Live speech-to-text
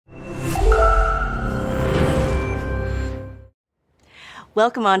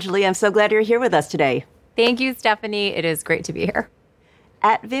Welcome, Anjali. I'm so glad you're here with us today. Thank you, Stephanie. It is great to be here.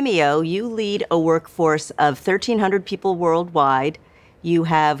 At Vimeo, you lead a workforce of 1,300 people worldwide. You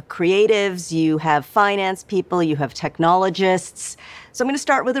have creatives, you have finance people, you have technologists. So I'm going to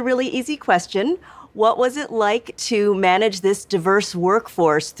start with a really easy question. What was it like to manage this diverse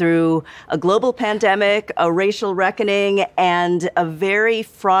workforce through a global pandemic, a racial reckoning, and a very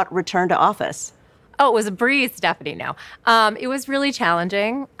fraught return to office? Oh, it was a breeze, Stephanie. No, it was really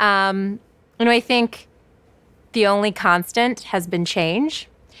challenging. I think the only constant has been change.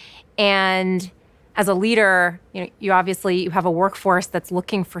 And as a leader, you obviously have a workforce that's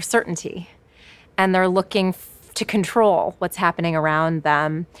looking for certainty, and they're looking to control what's happening around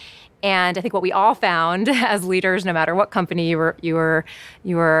them. And I think what we all found as leaders, no matter what company you were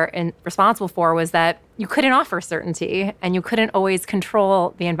responsible for, was that you couldn't offer certainty, and you couldn't always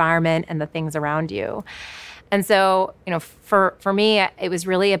control the environment and the things around you. And so, for me, it was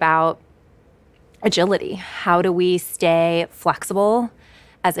really about agility. How do we stay flexible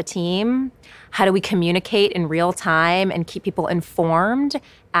as a team? How do we communicate in real time and keep people informed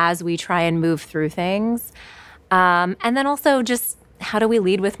as we try and move through things? And then also just how do we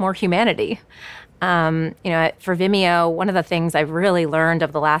lead with more humanity? For Vimeo, one of the things I've really learned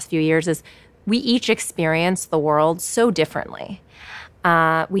over the last few years is we each experience the world so differently.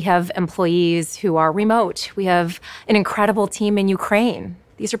 We have employees who are remote. We have an incredible team in Ukraine.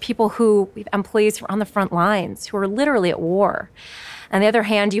 These are we have employees who are on the front lines, who are literally at war. On the other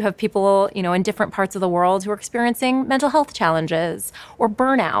hand, you have people, in different parts of the world who are experiencing mental health challenges or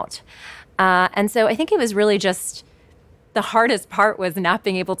burnout. And so I think it was really just the hardest part was not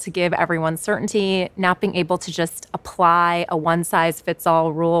being able to give everyone certainty, not being able to just apply a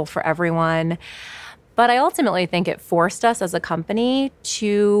one-size-fits-all rule for everyone. But I ultimately think it forced us as a company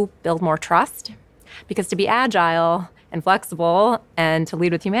to build more trust, because to be agile and flexible and to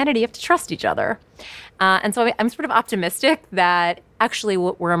lead with humanity, you have to trust each other. And so I'm sort of optimistic that actually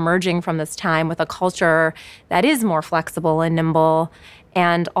we're emerging from this time with a culture that is more flexible and nimble,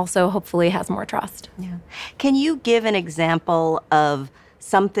 and also hopefully has more trust. Yeah. Can you give an example of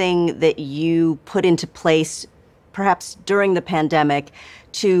something that you put into place, perhaps during the pandemic,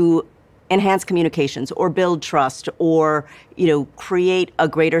 to enhance communications or build trust or, create a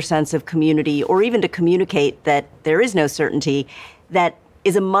greater sense of community, or even to communicate that there is no certainty, that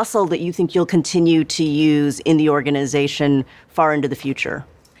is a muscle that you think you'll continue to use in the organization far into the future?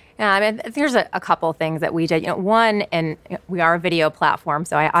 Yeah, I think there's a couple things that we did. One, and we are a video platform,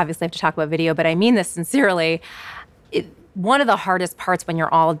 so I obviously have to talk about video, but I mean this sincerely. One of the hardest parts when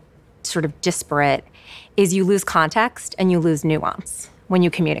you're all sort of disparate is you lose context and you lose nuance when you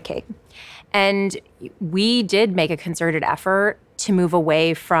communicate. And we did make a concerted effort to move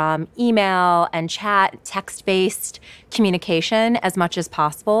away from email and chat, text-based communication as much as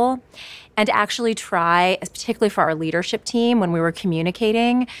possible, and actually try, particularly for our leadership team, when we were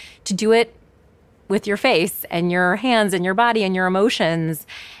communicating, to do it with your face and your hands and your body and your emotions.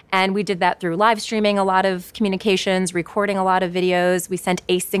 And we did that through live streaming a lot of communications, recording a lot of videos. We sent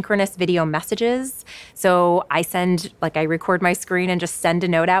asynchronous video messages. So I record my screen and just send a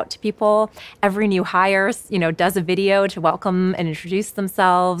note out to people. Every new hire, does a video to welcome and introduce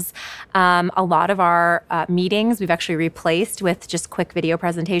themselves. A lot of our meetings we've actually replaced with just quick video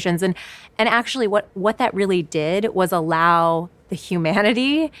presentations. And actually what that really did was allow the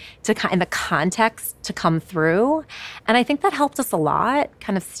humanity and the context to come through. And I think that helped us a lot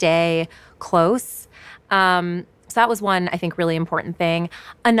kind of stay close. So that was one, I think, really important thing.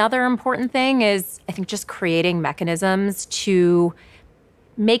 Another important thing is, I think, just creating mechanisms to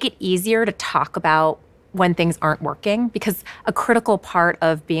make it easier to talk about when things aren't working, because a critical part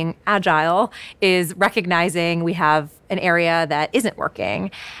of being agile is recognizing we have an area that isn't working.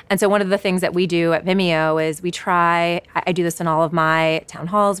 And so one of the things that we do at Vimeo is I do this in all of my town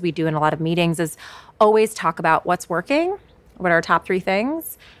halls, we do in a lot of meetings, is always talk about what's working, what are our top 3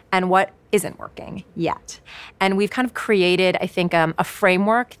 things, and what isn't working yet. And we've kind of created, I think, a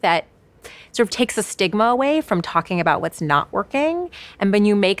framework that sort of takes the stigma away from talking about what's not working. And when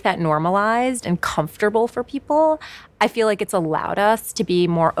you make that normalized and comfortable for people, I feel like it's allowed us to be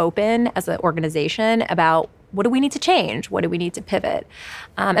more open as an organization about what do we need to change? What do we need to pivot?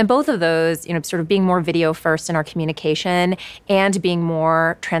 And both of those, sort of being more video first in our communication and being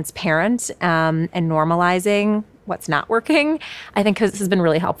more transparent and normalizing what's not working, I think has been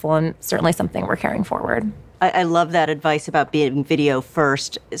really helpful and certainly something we're carrying forward. I love that advice about being video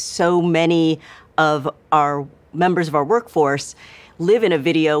first. So many of our members of our workforce live in a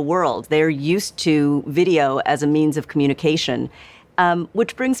video world. They're used to video as a means of communication.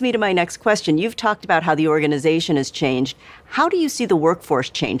 Which brings me to my next question. You've talked about how the organization has changed. How do you see the workforce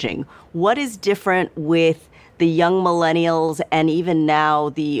changing? What is different with the young millennials and even now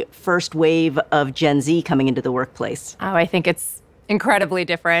the first wave of Gen Z coming into the workplace? Oh, I think it's incredibly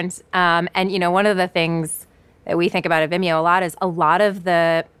different. And, one of the things that we think about at Vimeo a lot is a lot of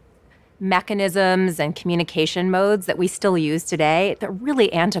the mechanisms and communication modes that we still use today, they're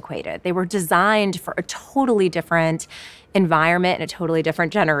really antiquated. They were designed for a totally different environment and a totally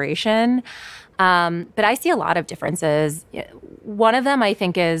different generation. But I see a lot of differences. One of them, I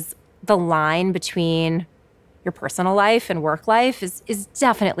think, is the line between your personal life and work life is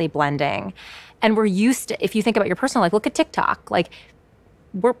definitely blending. And we're used to, if you think about your personal life, look at TikTok. Like,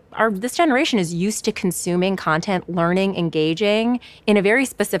 this generation is used to consuming content, learning, engaging in a very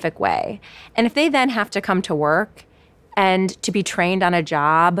specific way. And if they then have to come to work and to be trained on a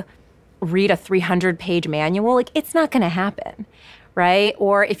job, read a 300-page manual, like, it's not going to happen, right?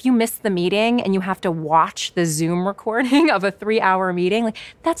 Or if you miss the meeting and you have to watch the Zoom recording of a 3-hour meeting, like,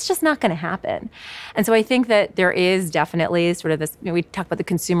 that's just not going to happen. And so I think that there is definitely sort of this, we talk about the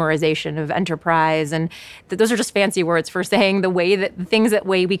consumerization of enterprise, and those are just fancy words for saying the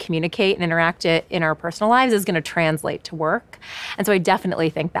way we communicate and interact in our personal lives is going to translate to work. And so I definitely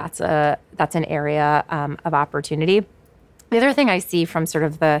think that's an area of opportunity. The other thing I see from sort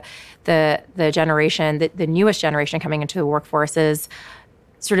of the generation, the newest generation coming into the workforce is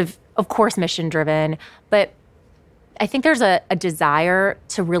sort of course, mission-driven, but I think there's a desire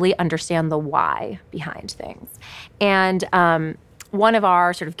to really understand the why behind things. And one of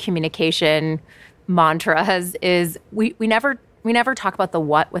our sort of communication mantras is we never talk about the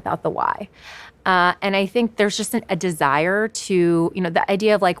what without the why. And I think there's just a desire to, the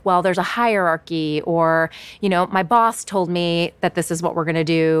idea of like, well, there's a hierarchy, or, my boss told me that this is what we're going to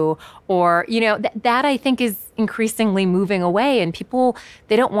do, or, that I think is increasingly moving away. And people,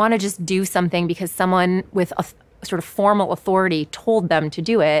 they don't want to just do something because someone with a sort of formal authority told them to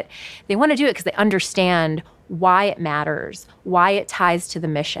do it. They want to do it because they understand why it matters, why it ties to the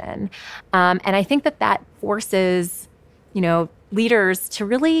mission. And I think that forces, leaders to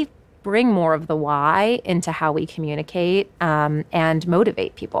really bring more of the why into how we communicate and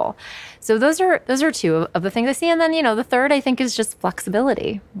motivate people. So those are two of the things I see. And then, the third, I think, is just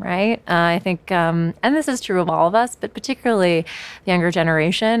flexibility, right? I think, and this is true of all of us, but particularly the younger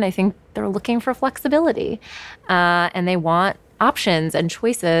generation, I think they're looking for flexibility and they want options and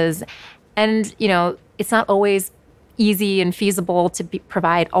choices. And, it's not always easy and feasible to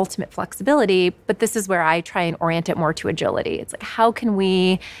provide ultimate flexibility, but this is where I try and orient it more to agility. It's like, how can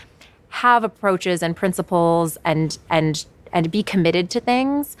we have approaches and principles and be committed to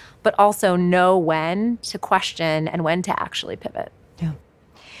things, but also know when to question and when to actually pivot. Yeah.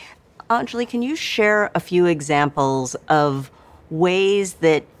 Anjali, can you share a few examples of ways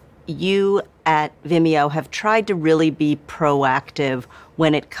that you at Vimeo have tried to really be proactive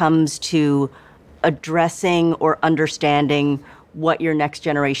when it comes to addressing or understanding what your next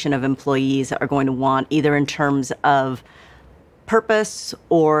generation of employees are going to want, either in terms of purpose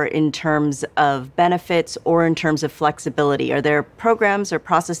or in terms of benefits or in terms of flexibility? Are there programs or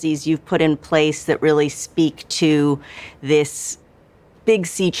processes you've put in place that really speak to this big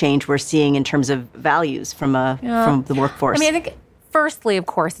sea change we're seeing in terms of values from the workforce? I think firstly, of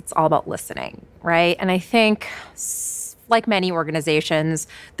course, it's all about listening, right? And I think, like many organizations,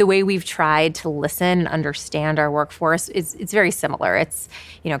 the way we've tried to listen and understand our workforce it's very similar. It's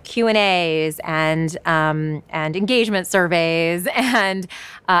Q&As and engagement surveys and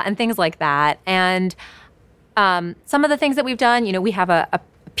things like that. And some of the things that we've done, we have a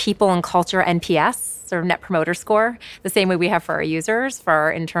people and culture NPS, sort of Net Promoter Score, the same way we have for our users, for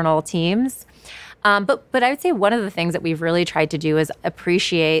our internal teams. But I would say one of the things that we've really tried to do is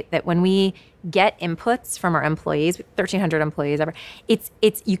appreciate that when we get inputs from our employees, 1,300 employees ever, it's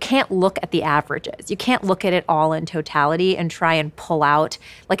you can't look at the averages. You can't look at it all in totality and try and pull out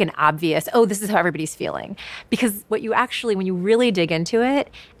like an obvious, oh, this is how everybody's feeling. Because when you really dig into it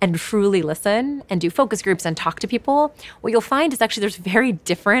and truly listen and do focus groups and talk to people, what you'll find is actually there's very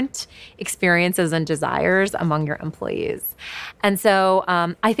different experiences and desires among your employees. And so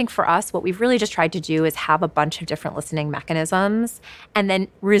I think for us, what we've really just tried to do is have a bunch of different listening mechanisms and then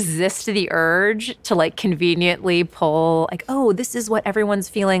resist the urge to like conveniently pull like, oh, this is what everyone's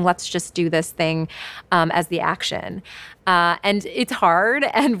feeling. Let's just do this thing as the action. And it's hard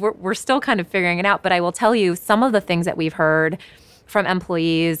and we're still kind of figuring it out. But I will tell you some of the things that we've heard from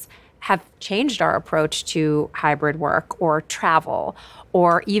employees have changed our approach to hybrid work or travel,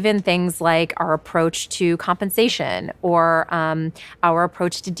 or even things like our approach to compensation or our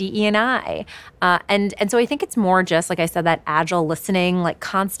approach to DE&I. And so I think it's more just, like I said, that agile listening, like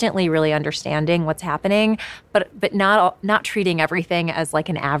constantly really understanding what's happening, but not treating everything as like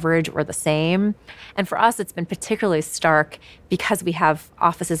an average or the same. And for us, it's been particularly stark because we have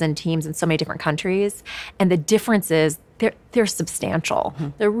offices and teams in so many different countries. And the differences, they're substantial. Mm-hmm.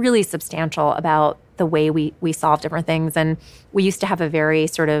 They're really substantial about the way we solve different things. And we used to have a very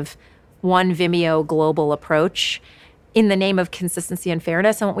sort of one Vimeo global approach in the name of consistency and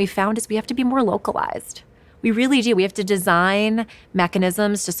fairness. And what we found is we have to be more localized. We really do. We have to design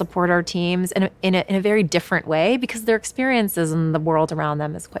mechanisms to support our teams in a very different way because their experiences in the world around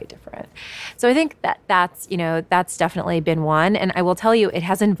them is quite different. So I think that's definitely been one. And I will tell you, it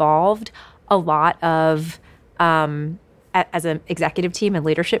has involved a lot of, as an executive team and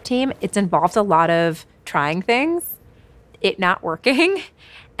leadership team, it's involved a lot of trying things, it not working,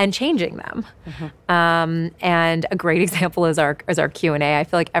 and changing them. Mm-hmm. And a great example is our Q&A. I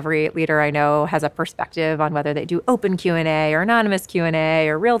feel like every leader I know has a perspective on whether they do open Q&A or anonymous Q&A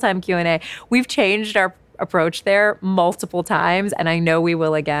or real-time Q&A. We've changed our approach there multiple times, and I know we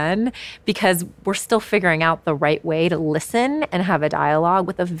will again, because we're still figuring out the right way to listen and have a dialogue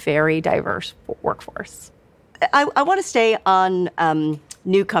with a very diverse workforce. I want to stay on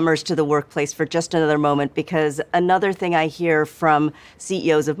newcomers to the workplace for just another moment, because another thing I hear from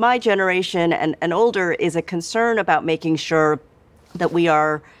CEOs of my generation and older is a concern about making sure that we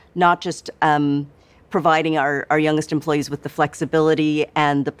are not just providing our youngest employees with the flexibility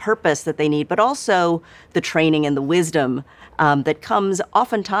and the purpose that they need, but also the training and the wisdom that comes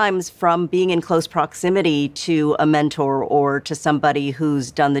oftentimes from being in close proximity to a mentor or to somebody who's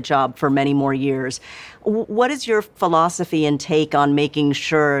done the job for many more years. What is your philosophy and take on making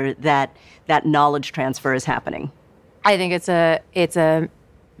sure that that knowledge transfer is happening? I think it's a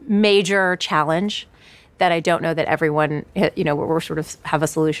major challenge that I don't know that everyone, we're sort of have a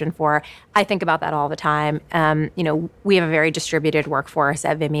solution for. I think about that all the time. We have a very distributed workforce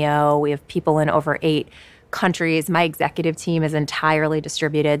at Vimeo. We have people in over 8 countries. My executive team is entirely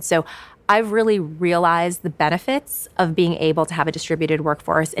distributed. So I've really realized the benefits of being able to have a distributed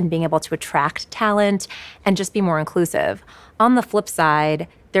workforce and being able to attract talent and just be more inclusive. On the flip side,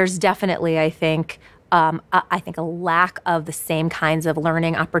 there's definitely, I think a lack of the same kinds of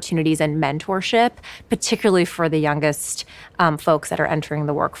learning opportunities and mentorship, particularly for the youngest folks that are entering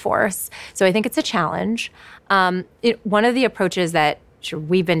the workforce. So I think it's a challenge. One of the approaches that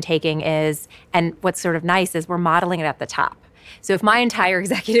we've been taking is, and what's sort of nice is we're modeling it at the top. So if my entire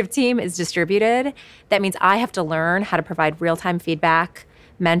executive team is distributed, that means I have to learn how to provide real-time feedback,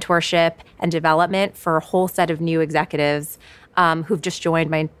 mentorship, and development for a whole set of new executives who've just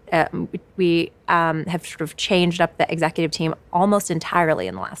joined we have sort of changed up the executive team almost entirely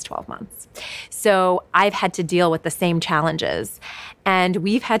in the last 12 months. So I've had to deal with the same challenges. And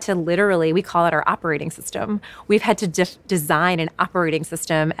we've had to literally, we call it our operating system. We've had to design an operating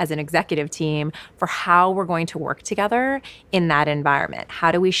system as an executive team for how we're going to work together in that environment.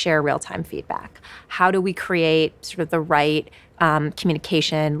 How do we share real-time feedback? How do we create sort of the right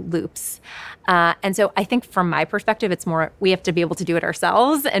communication loops? And so I think from my perspective, it's more, we have to be able to do it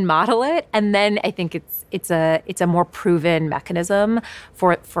ourselves and model it. And then I think it's a more proven mechanism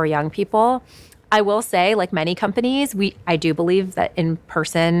for young people. I will say, like many companies, I do believe that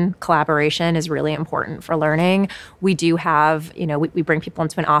in-person collaboration is really important for learning. We do have, we bring people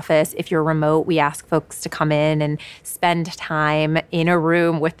into an office. If you're remote, we ask folks to come in and spend time in a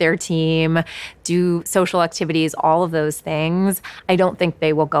room with their team, do social activities, all of those things. I don't think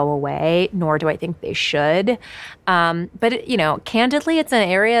they will go away, nor do I think they should. But candidly, it's an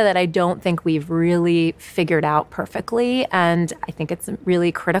area that I don't think we've really figured out perfectly. And I think it's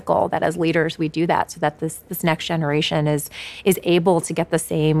really critical that as leaders we do that so that this next generation is able to get the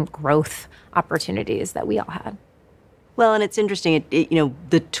same growth opportunities that we all had. Well, and it's interesting,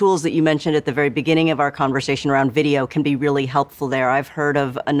 the tools that you mentioned at the very beginning of our conversation around video can be really helpful there. I've heard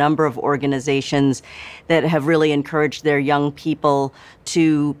of a number of organizations that have really encouraged their young people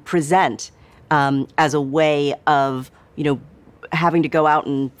to present as a way of, having to go out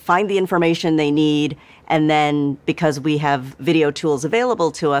and find the information they need. And then because we have video tools available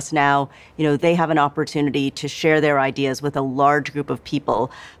to us now, they have an opportunity to share their ideas with a large group of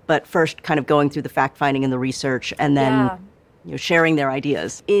people. But first kind of going through the fact-finding and the research and then sharing their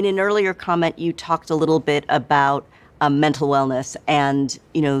ideas. In an earlier comment, you talked a little bit about mental wellness and,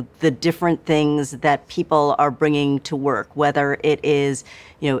 the different things that people are bringing to work, whether it is,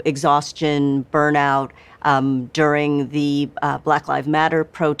 exhaustion, burnout, During the Black Lives Matter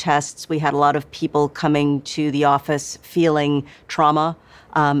protests, we had a lot of people coming to the office feeling trauma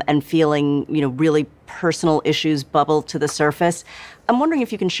and feeling, really personal issues bubble to the surface. I'm wondering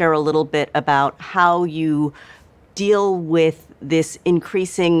if you can share a little bit about how you deal with this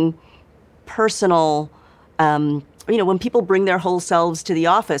increasing personal, when people bring their whole selves to the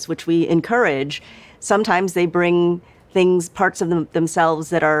office, which we encourage, sometimes they bring parts of themselves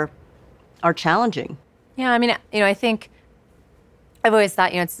that are challenging. Yeah, I think I've always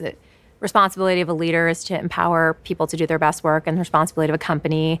thought, it's the responsibility of a leader is to empower people to do their best work, and the responsibility of a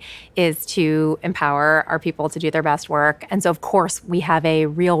company is to empower our people to do their best work. And so, of course, we have a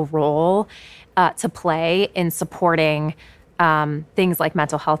real role to play in supporting things like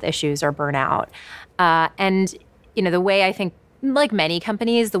mental health issues or burnout. And, the way I think, like many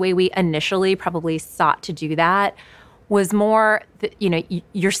companies, the way we initially probably sought to do that was more,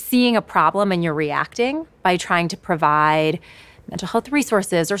 you're seeing a problem and you're reacting by trying to provide mental health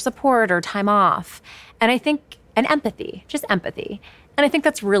resources or support or time off. And I think, and empathy, just empathy. And I think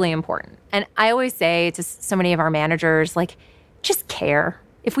that's really important. And I always say to so many of our managers, just care.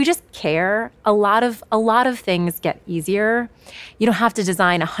 If we just care, a lot of things get easier. You don't have to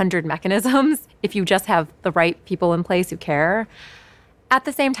design 100 mechanisms if you just have the right people in place who care. At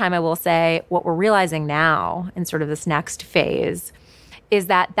the same time, I will say what we're realizing now in sort of this next phase is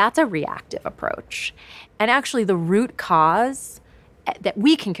that that's a reactive approach. And actually the root cause that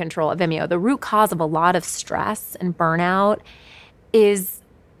we can control at Vimeo, the root cause of a lot of stress and burnout is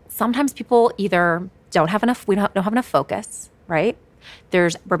sometimes people either don't have enough focus, right?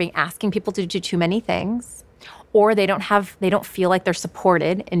 We're being asking people to do too many things, or they don't feel like they're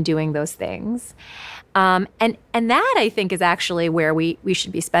supported in doing those things. And that, I think, is actually where we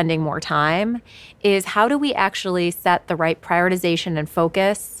should be spending more time, is how do we actually set the right prioritization and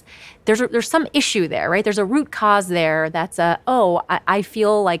focus? There's some issue there, right? There's a root cause there that's I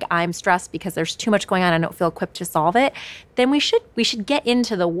feel like I'm stressed because there's too much going on and I don't feel equipped to solve it. Then we should get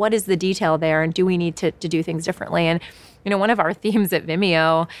into what is the detail there, and do we need to do things differently? And, one of our themes at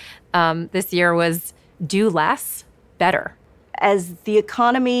Vimeo this year was do less, better. As the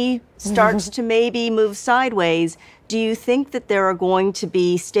economy starts to maybe move sideways, do you think that there are going to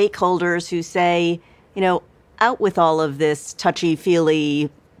be stakeholders who say, out with all of this touchy-feely,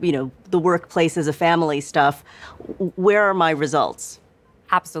 the workplace as a family stuff, where are my results?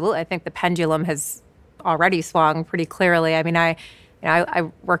 Absolutely. I think the pendulum has already swung pretty clearly. I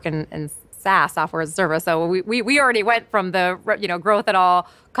work in SaaS, software as a service, so we already went from the growth at all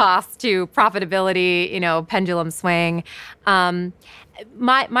costs to profitability, pendulum swing.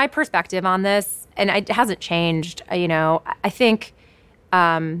 My perspective on this, and it hasn't changed. I think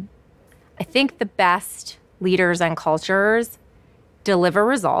the best leaders and cultures deliver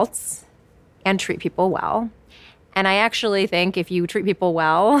results and treat people well. And I actually think if you treat people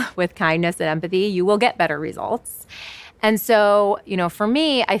well with kindness and empathy, you will get better results. And so, for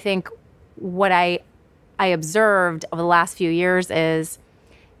me, I think what I observed over the last few years is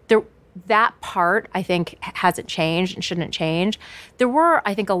that part, I think, hasn't changed and shouldn't change. There were,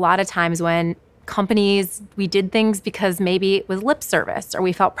 I think, a lot of times when companies, we did things because maybe it was lip service or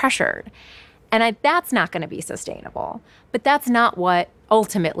we felt pressured. And that's not going to be sustainable. But that's not what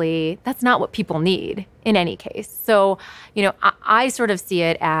people need in any case. So, I sort of see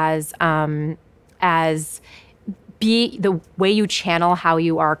it as be the way you channel how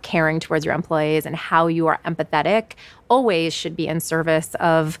you are caring towards your employees and how you are empathetic always should be in service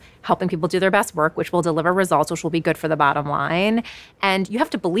of helping people do their best work, which will deliver results, which will be good for the bottom line. And you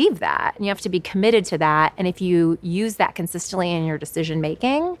have to believe that, and you have to be committed to that. And if you use that consistently in your decision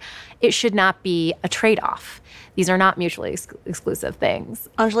making, it should not be a trade-off. These are not mutually exclusive things.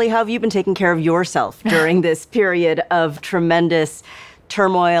 Anjali, how have you been taking care of yourself during this period of tremendous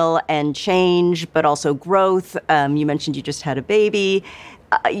turmoil and change, but also growth? You mentioned you just had a baby.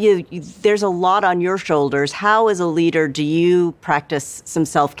 There's a lot on your shoulders. How, as a leader, do you practice some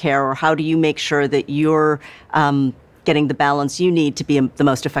self-care, or how do you make sure that you're getting the balance you need to be the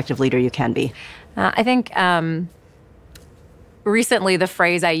most effective leader you can be? I think recently the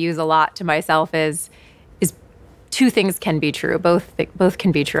phrase I use a lot to myself is two things can be true. Both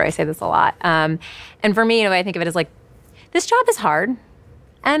can be true. I say this a lot. And for me, I think of it as this job is hard.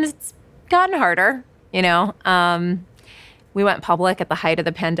 And it's gotten harder, We went public at the height of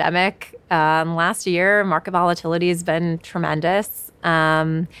the pandemic. Last year, market volatility has been tremendous.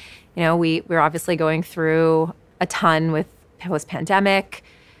 We're obviously going through a ton with post-pandemic.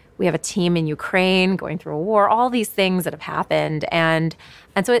 We have a team in Ukraine going through a war, all these things that have happened. And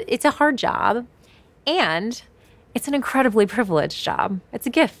so it's a hard job. And it's an incredibly privileged job. It's a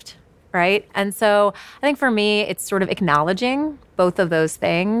gift. right? And so I think for me, it's sort of acknowledging both of those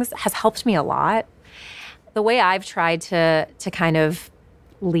things has helped me a lot. The way I've tried to kind of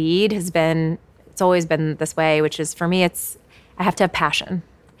lead has been, it's always been this way, which is for me, it's, I have to have passion.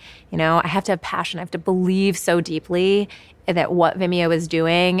 I have to have passion. I have to believe so deeply that what Vimeo is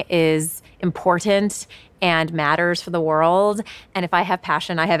doing is important and matters for the world. And if I have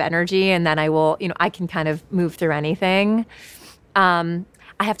passion, I have energy, and then I will, I can kind of move through anything. I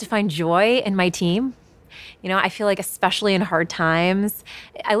have to find joy in my team. I feel like especially in hard times,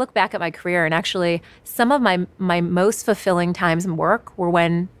 I look back at my career and actually some of my most fulfilling times in work were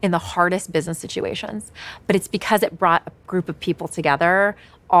when in the hardest business situations. But it's because it brought a group of people together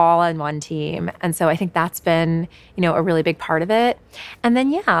all on one team. And so I think that's been, a really big part of it. And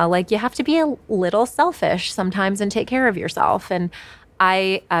then, yeah, like you have to be a little selfish sometimes and take care of yourself. And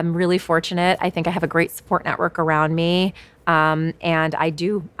I am really fortunate. I think I have a great support network around me. And I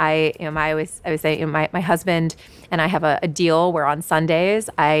do. I always say, my husband and I have a deal where on Sundays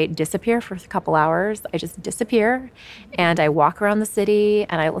I disappear for a couple hours. I just disappear and I walk around the city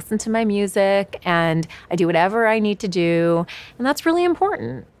and I listen to my music and I do whatever I need to do. And that's really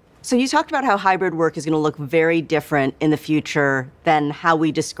important. So you talked about how hybrid work is going to look very different in the future than how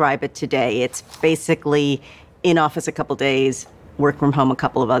we describe it today. It's basically in office a couple days, work from home a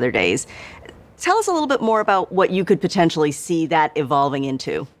couple of other days. Tell us a little bit more about what you could potentially see that evolving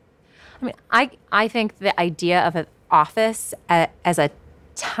into. I mean, I think the idea of an office as a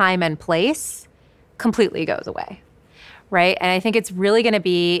time and place completely goes away, right? And I think it's really going to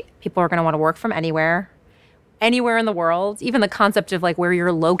be, people are going to want to work from anywhere in the world. Even the concept of like where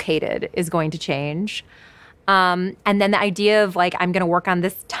you're located is going to change. And then the idea of like, I'm going to work on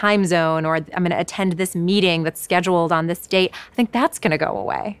this time zone or I'm going to attend this meeting that's scheduled on this date, I think that's going to go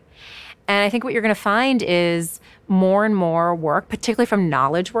away. And I think what you're going to find is more and more work, particularly from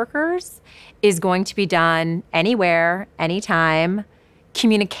knowledge workers, is going to be done anywhere, anytime.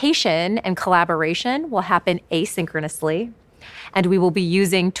 Communication and collaboration will happen asynchronously. And we will be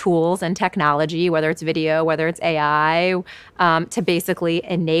using tools and technology, whether it's video, whether it's AI, to basically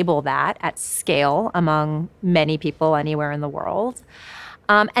enable that at scale among many people anywhere in the world.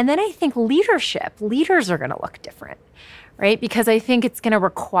 And then I think leaders are going to look different. Right? Because I think it's going to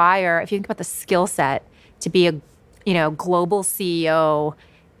require, if you think about the skill set to be a, global CEO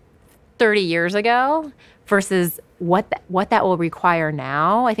 30 years ago versus what that will require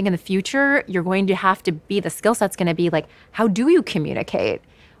now. I think in the future, you're going to have to be, the skill set's going to be like, how do you communicate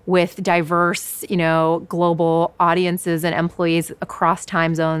with diverse, global audiences and employees across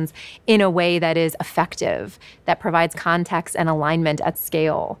time zones in a way that is effective, that provides context and alignment at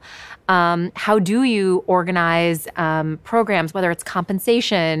scale? How do you organize programs, whether it's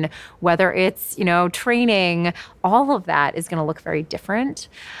compensation, whether it's, training? All of that is going to look very different.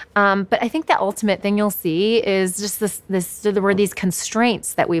 But I think the ultimate thing you'll see is just there were these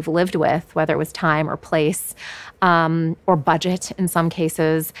constraints that we've lived with, whether it was time or place, or budget in some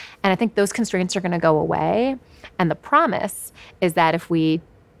cases. And I think those constraints are going to go away. And the promise is that if we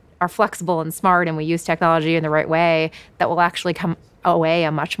are flexible and smart and we use technology in the right way, that will actually come away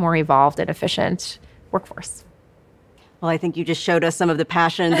a much more evolved and efficient workforce. Well, I think you just showed us some of the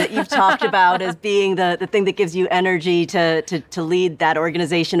passion that you've talked about as being the thing that gives you energy to lead that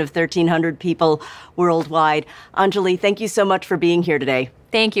organization of 1,300 people worldwide. Anjali, thank you so much for being here today.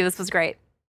 Thank you. This was great.